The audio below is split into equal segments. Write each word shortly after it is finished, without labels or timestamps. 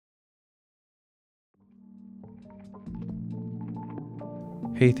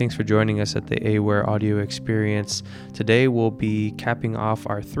Hey, thanks for joining us at the Aware Audio Experience. Today we'll be capping off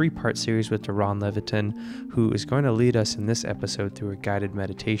our 3-part series with Doron Levitin, who is going to lead us in this episode through a guided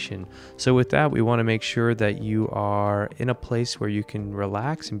meditation. So with that, we want to make sure that you are in a place where you can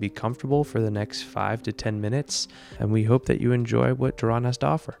relax and be comfortable for the next 5 to 10 minutes, and we hope that you enjoy what Doron has to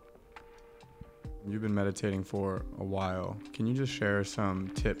offer. You've been meditating for a while. Can you just share some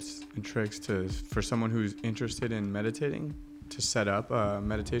tips and tricks for someone who's interested in meditating to set up a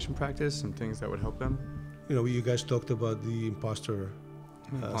meditation practice, some things that would help them? You know, you guys talked about the imposter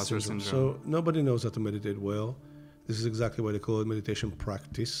syndrome. So nobody knows how to meditate well. This is exactly why they call it meditation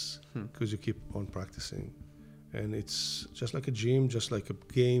practice, because you keep on practicing. And it's just like a gym, just like a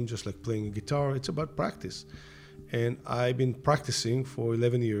game, just like playing a guitar. It's about practice. And I've been practicing for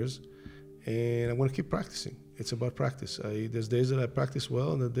 11 years, and I'm going to keep practicing. It's about practice. There's days that I practice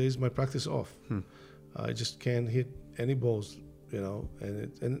well, and the days my practice off. I just can't hit any balls, you know,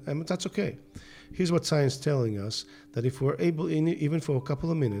 and that's okay. Here's what science is telling us, that if we're able, even for a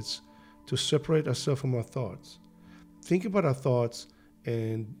couple of minutes, to separate ourselves from our thoughts, think about our thoughts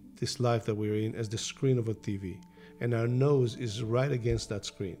and this life that we're in as the screen of a TV, and our nose is right against that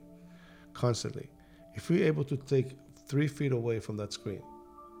screen constantly. If we're able to take 3 feet away from that screen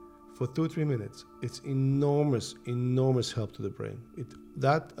for 2 or 3 minutes, it's enormous help to the brain.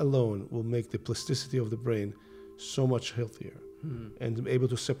 That alone will make the plasticity of the brain so much healthier and able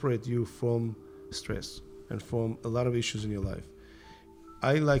to separate you from stress and from a lot of issues in your life.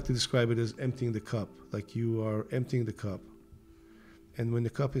 I like to describe it as emptying the cup, like you are emptying the cup. And when the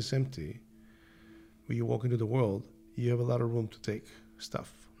cup is empty, when you walk into the world, you have a lot of room to take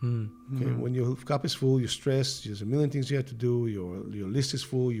stuff. Okay? When your cup is full, you're stressed, there's a million things you have to do, your list is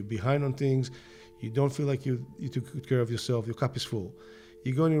full, you're behind on things, you don't feel like you took good care of yourself, your cup is full.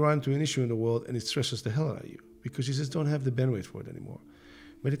 You go and you run into an issue in the world and it stresses the hell out of you because you just don't have the bandwidth for it anymore.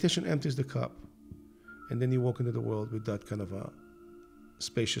 Meditation empties the cup, and then you walk into the world with that kind of a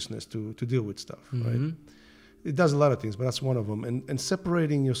spaciousness to deal with stuff, right? It does a lot of things, but that's one of them. And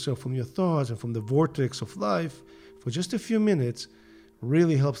separating yourself from your thoughts and from the vortex of life for just a few minutes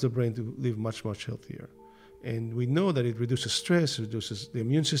really helps the brain to live much, much healthier. And we know that it reduces stress, reduces the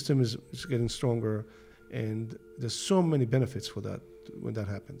immune system is getting stronger, and there's so many benefits for that when that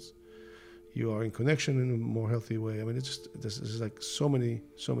happens. You are in connection in a more healthy way. I mean, there's like so many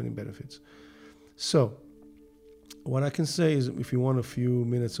benefits. So what I can say is, if you want a few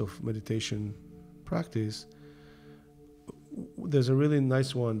minutes of meditation practice, there's a really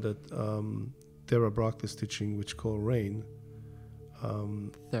nice one that Tara Brach is teaching, which is called RAIN.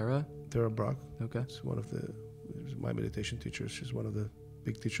 Tara Brach. Okay. It's my meditation teacher. She's one of the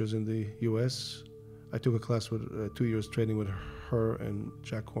big teachers in the U.S. I took a class with 2 years training with her and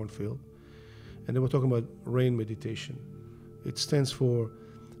Jack Kornfield, and they were talking about RAIN meditation. It stands for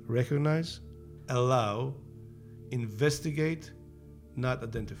recognize, allow, investigate, not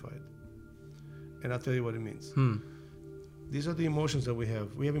identified. And I'll tell you what it means. These are the emotions that we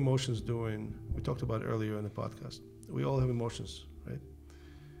have. We have emotions we talked about earlier in the podcast. We all have emotions, right?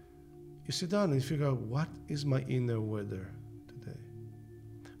 You sit down and you figure out, what is my inner weather today?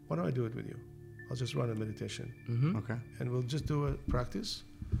 Why don't I do it with you? I'll just run a meditation. Okay. And we'll just do a practice,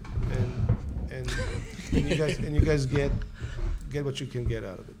 and you guys get what you can get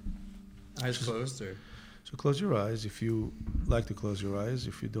out of it. Eyes closed, or? So close your eyes if you like to close your eyes.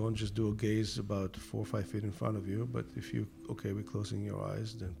 If you don't, just do a gaze about 4 or 5 feet in front of you. But if you're okay with closing your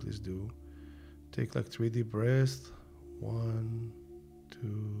eyes, then please do. Take like 3 deep breaths. 1,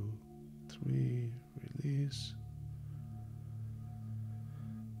 2, 3. Release.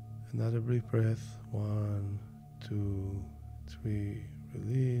 Another deep breath. 1, 2, 3.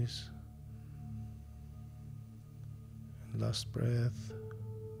 Release. And last breath.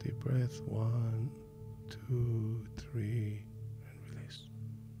 Deep breath. 1, 2, 3, and release.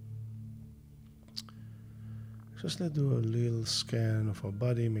 Just let's do a little scan of our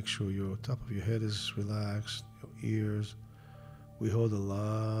body. Make sure your top of your head is relaxed, your ears. We hold a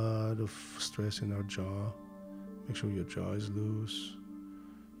lot of stress in our jaw. Make sure your jaw is loose.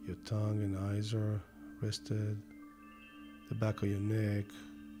 Your tongue and eyes are rested. The back of your neck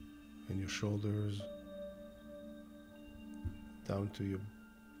and your shoulders. Down to your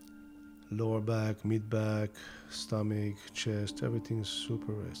lower back, mid-back, stomach, chest, everything is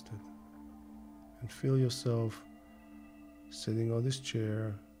super rested. And feel yourself sitting on this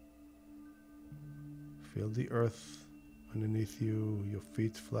chair. Feel the earth underneath you, your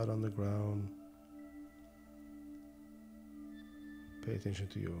feet flat on the ground. Pay attention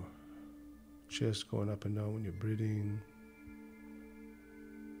to your chest going up and down when you're breathing.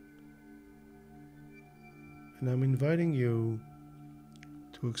 And I'm inviting you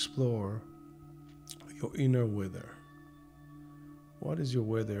to to explore your inner weather. What is your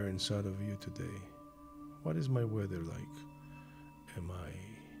weather inside of you today? What is my weather like? Am I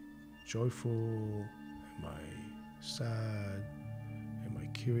joyful? Am I sad? Am I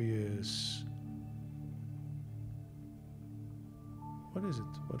curious? What is it?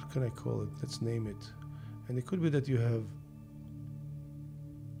 What can I call it? Let's name it. And it could be that you have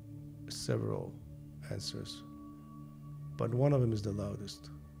several answers, but one of them is the loudest.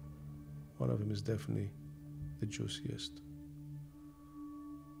 One of them is definitely the juiciest.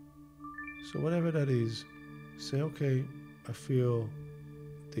 So whatever that is, say, okay, I feel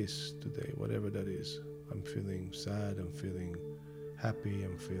this today, whatever that is. I'm feeling sad, I'm feeling happy,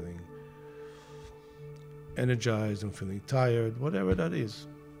 I'm feeling energized, I'm feeling tired, whatever that is.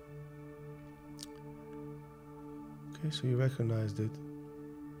 Okay, so you recognized it.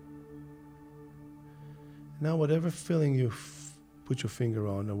 Now whatever feeling you put your finger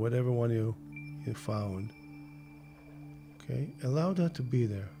on, or whatever one you found, okay, allow that to be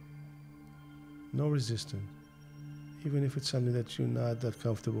there. No resistance. Even if it's something that you're not that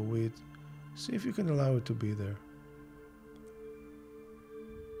comfortable with, see if you can allow it to be there.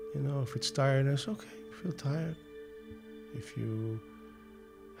 You know, if it's tiredness, okay, feel tired. If you're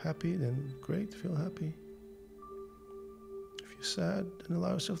happy, then great, feel happy. If you're sad, then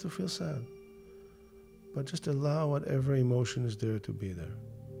allow yourself to feel sad. But just allow whatever emotion is there to be there.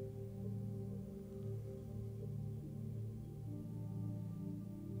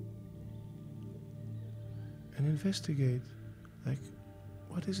 And investigate, like,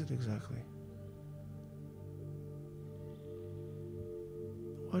 what is it exactly?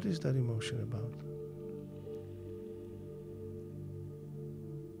 What is that emotion about?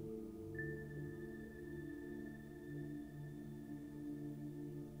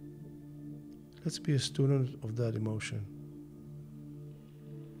 Let's be a student of that emotion.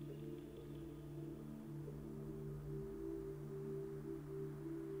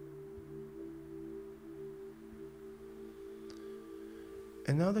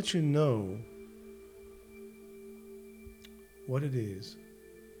 And now that you know what it is,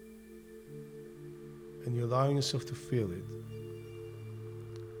 and you're allowing yourself to feel it,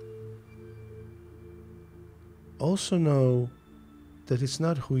 also know that it's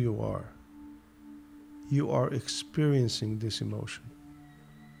not who you are. You are experiencing this emotion.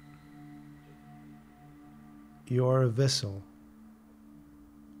 You are a vessel,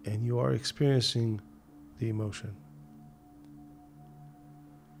 and you are experiencing the emotion.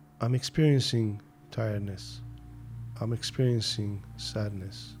 I'm experiencing tiredness. I'm experiencing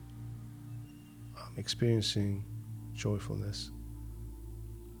sadness. I'm experiencing joyfulness.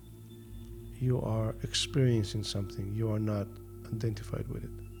 You are experiencing something. You are not identified with it.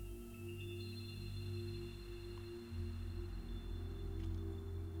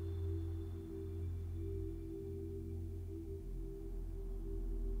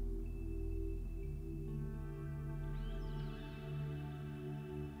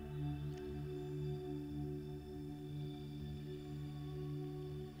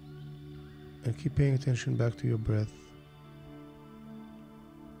 And keep paying attention back to your breath.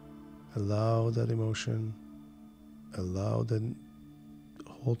 Allow that emotion, allow that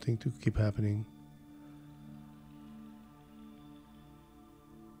whole thing to keep happening.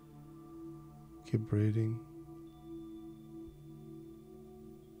 Keep breathing.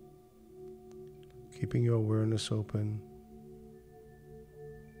 Keeping your awareness open.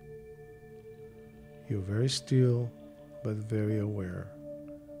 You're very still, but very aware.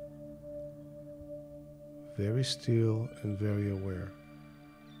 Very still and very aware.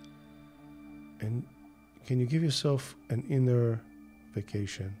 And can you give yourself an inner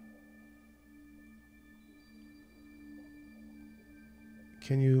vacation?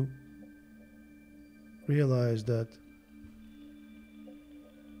 Can you realize that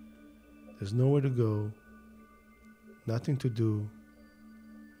there's nowhere to go, nothing to do,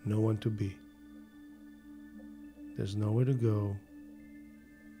 no one to be? There's nowhere to go,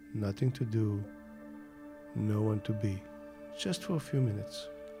 nothing to do, no one to be, just for a few minutes.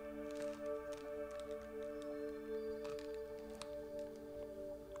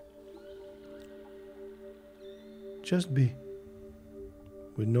 Just be,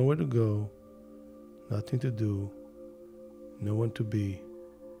 with nowhere to go, nothing to do, no one to be,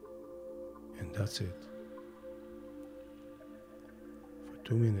 and that's it. For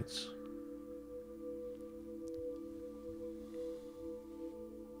 2 minutes.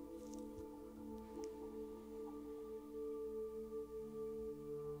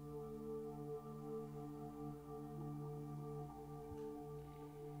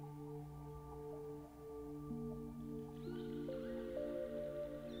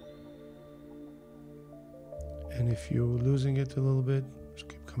 And if you're losing it a little bit, just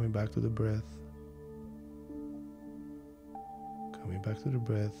keep coming back to the breath. Coming back to the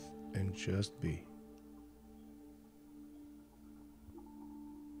breath and just be.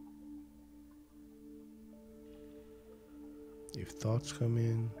 If thoughts come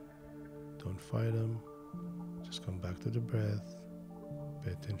in, don't fight them. Just come back to the breath.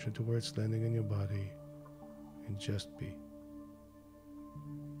 Pay attention to where it's landing in your body and just be.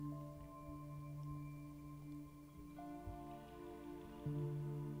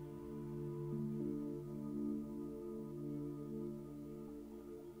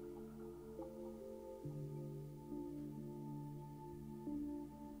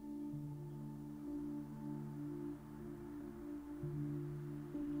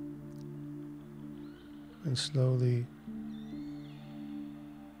 And slowly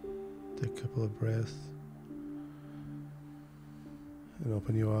take a couple of breaths and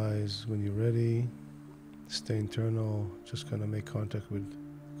open your eyes when you're ready. Stay internal, just kind of make contact with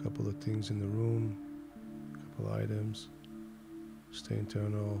a couple of things in the room, a couple of items. Stay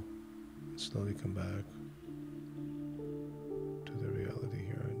internal and slowly come back to the reality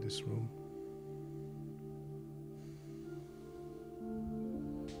here in this room.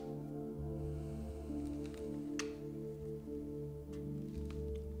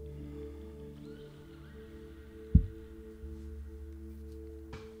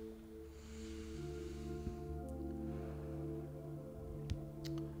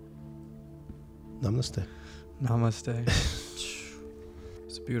 Namaste. Namaste.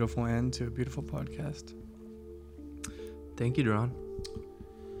 It's a beautiful end to a beautiful podcast. Thank you, Doron.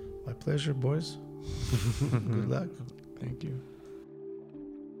 My pleasure, boys. Good luck. Thank you.